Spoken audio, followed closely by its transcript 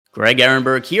Greg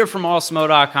Ehrenberg here from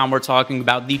Awesemo.com. We're talking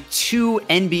about the two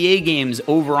NBA games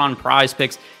over on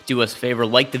PrizePicks. Do us a favor,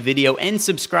 like the video and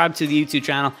subscribe to the YouTube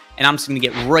channel. And I'm just going to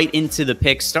get right into the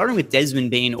picks, starting with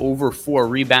Desmond Bane over 4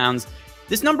 rebounds.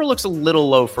 This number looks a little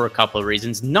low for a couple of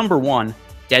reasons. Number one,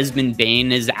 Desmond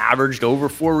Bane has averaged over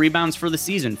 4 rebounds for the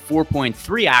season,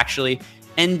 4.3 actually.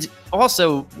 And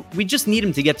also, we just need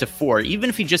him to get to 4. Even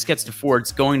if he just gets to 4,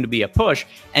 it's going to be a push.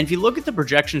 And if you look at the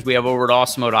projections we have over at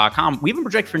Awesemo.com, we have him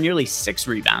projected for nearly 6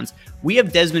 rebounds. We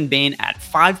have Desmond Bane at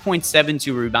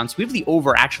 5.72 rebounds. We have the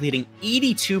over actually hitting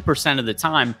 82% of the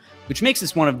time, which makes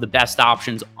this one of the best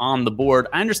options on the board.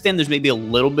 I understand there's maybe a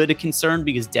little bit of concern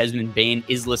because Desmond Bane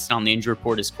is listed on the injury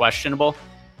report as questionable,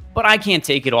 but I can't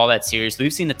take it all that seriously.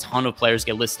 We've seen a ton of players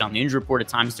get listed on the injury report at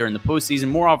times during the postseason.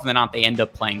 More often than not, they end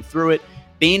up playing through it.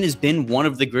 Bane has been one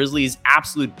of the Grizzlies'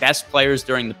 absolute best players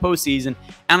during the postseason,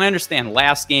 and I understand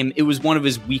last game, it was one of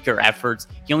his weaker efforts.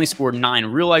 He only scored 9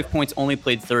 real-life points, only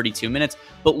played 32 minutes,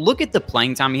 but look at the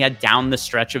playing time he had down the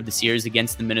stretch of the series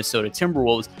against the Minnesota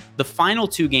Timberwolves. The final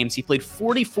 2 games, he played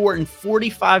 44 and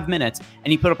 45 minutes,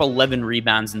 and he put up 11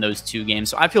 rebounds in those 2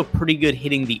 games, so I feel pretty good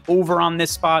hitting the over on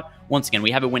this spot. Once again, we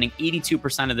have it winning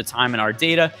 82% of the time in our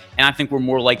data, and I think we're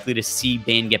more likely to see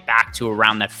Bane get back to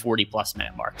around that 40-plus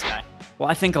minute mark today. Well,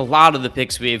 I think a lot of the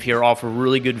picks we have here offer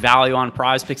really good value on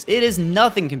PrizePicks. It is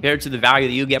nothing compared to the value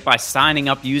that you get by signing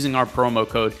up using our promo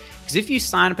code. Because if you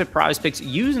sign up at PrizePicks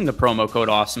using the promo code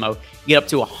Awesemo, you get up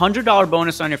to a $100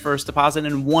 bonus on your first deposit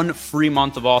and 1 free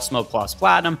month of Awesemo Plus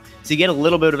Platinum. So you get a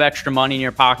little bit of extra money in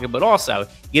your pocket, but also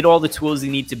you get all the tools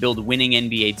you need to build winning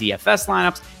NBA DFS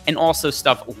lineups and also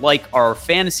stuff like our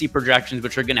fantasy projections,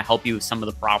 which are going to help you with some of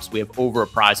the props we have over at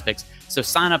PrizePicks. So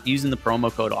sign up using the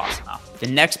promo code Awesemo. The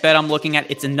next bet I'm looking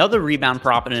at, it's another rebound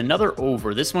prop and another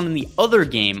over. This one in the other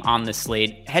game on the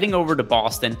slate, heading over to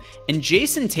Boston. And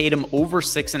Jason Tatum over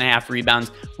 6.5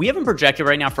 rebounds. We have him projected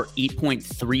right now for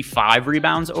 8.35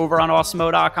 rebounds over on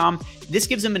Awesemo.com. This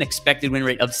gives him an expected win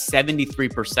rate of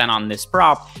 73% on this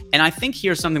prop. And I think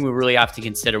here's something we really have to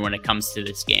consider when it comes to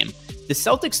this game. The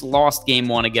Celtics lost game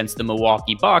 1 against the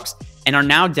Milwaukee Bucks and are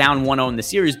now down 1-0 in the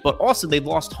series, but also they've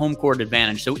lost home court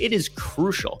advantage. So it is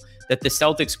crucial that the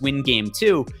Celtics win game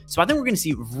 2. So I think we're going to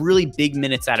see really big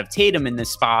minutes out of Tatum in this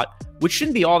spot, which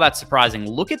shouldn't be all that surprising.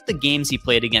 Look at the games he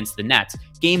played against the Nets.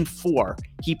 Game 4,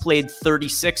 he played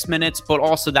 36 minutes, but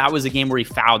also that was a game where he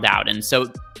fouled out. And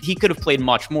so he could have played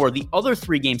much more. The other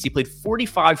 3 games, he played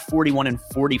 45, 41, and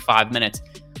 45 minutes.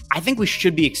 I think we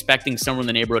should be expecting somewhere in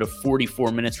the neighborhood of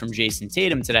 44 minutes from Jason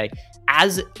Tatum today.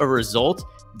 As a result,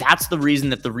 that's the reason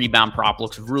that the rebound prop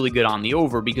looks really good on the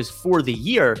over, because for the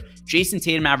year, Jason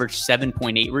Tatum averaged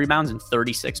 7.8 rebounds in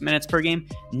 36 minutes per game.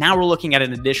 Now we're looking at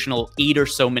an additional 8 or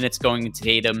so minutes going into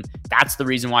Tatum. That's the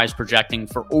reason why he's projecting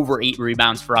for over 8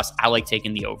 rebounds for us. I like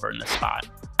taking the over in this spot.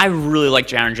 I really like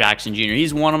Jaren Jackson Jr.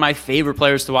 He's one of my favorite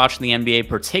players to watch in the NBA,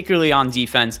 particularly on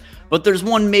defense, but there's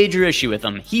one major issue with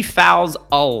him. He fouls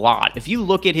a lot. If you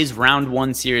look at his round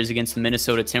 1 series against the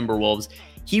Minnesota Timberwolves,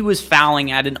 he was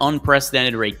fouling at an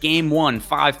unprecedented rate. Game 1,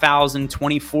 5 fouls in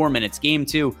 24 minutes. Game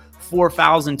 2, 4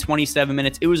 fouls in 27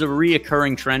 minutes. It was a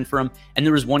reoccurring trend for him, and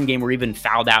there was one game where he even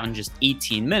fouled out in just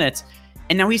 18 minutes.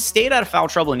 And now he's stayed out of foul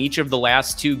trouble in each of the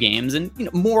last 2 games,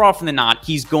 and more often than not,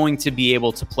 he's going to be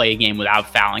able to play a game without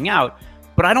fouling out.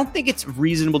 But I don't think it's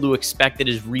reasonable to expect that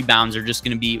his rebounds are just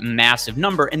going to be a massive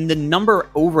number, and the number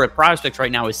over at PrizePicks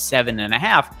right now is 7.5.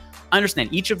 I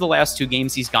understand each of the last 2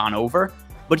 games he's gone over,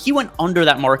 but he went under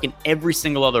that mark in every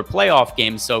single other playoff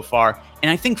game so far, and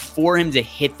I think for him to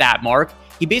hit that mark,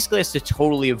 he basically has to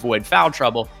totally avoid foul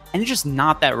trouble, and it's just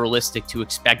not that realistic to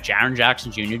expect Jaren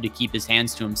Jackson Jr. to keep his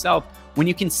hands to himself when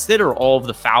you consider all of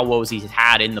the foul woes he's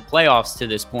had in the playoffs to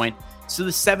this point. So the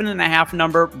 7.5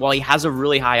 number, while he has a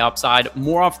really high upside,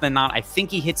 more often than not, I think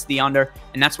he hits the under,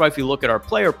 and that's why if you look at our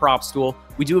player props tool,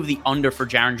 we do have the under for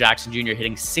Jaren Jackson Jr.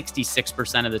 hitting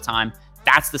 66% of the time.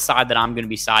 That's the side that I'm going to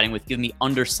be siding with. Give me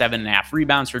under 7.5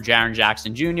 rebounds for Jaren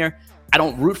Jackson Jr. I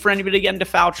don't root for anybody to get into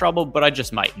foul trouble, but I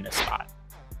just might in this spot.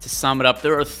 To sum it up,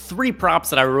 there are 3 props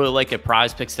that I really like at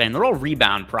PrizePicks today, and they're all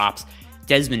rebound props.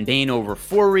 Desmond Bane over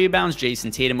 4 rebounds,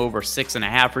 Jason Tatum over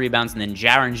 6.5 rebounds, and then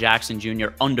Jaren Jackson Jr.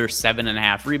 under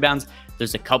 7.5 rebounds.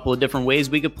 There's a couple of different ways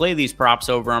we could play these props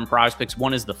over on PrizePicks.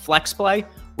 One is the flex play,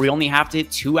 where you only have to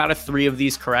hit 2 out of 3 of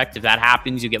these correct. If that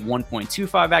happens, you get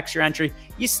 1.25 extra entry.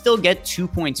 You still get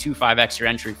 2.25 extra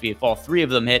entry fee if all 3 of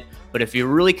them hit. But if you're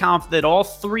really confident all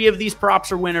 3 of these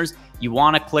props are winners, you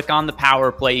want to click on the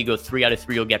power play. You go 3 out of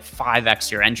 3, you'll get 5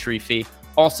 extra entry fee.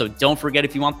 Also, don't forget,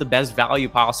 if you want the best value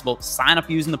possible, sign up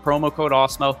using the promo code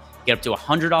Awesemo. Get up to a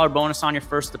 $100 bonus on your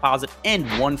first deposit and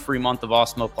 1 free month of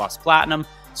Awesemo Plus Platinum.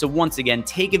 So once again,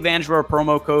 take advantage of our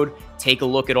promo code. Take a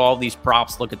look at all these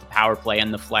props. Look at the power play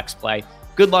and the flex play.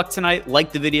 Good luck tonight.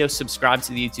 Like the video, subscribe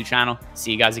to the YouTube channel.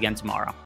 See you guys again tomorrow.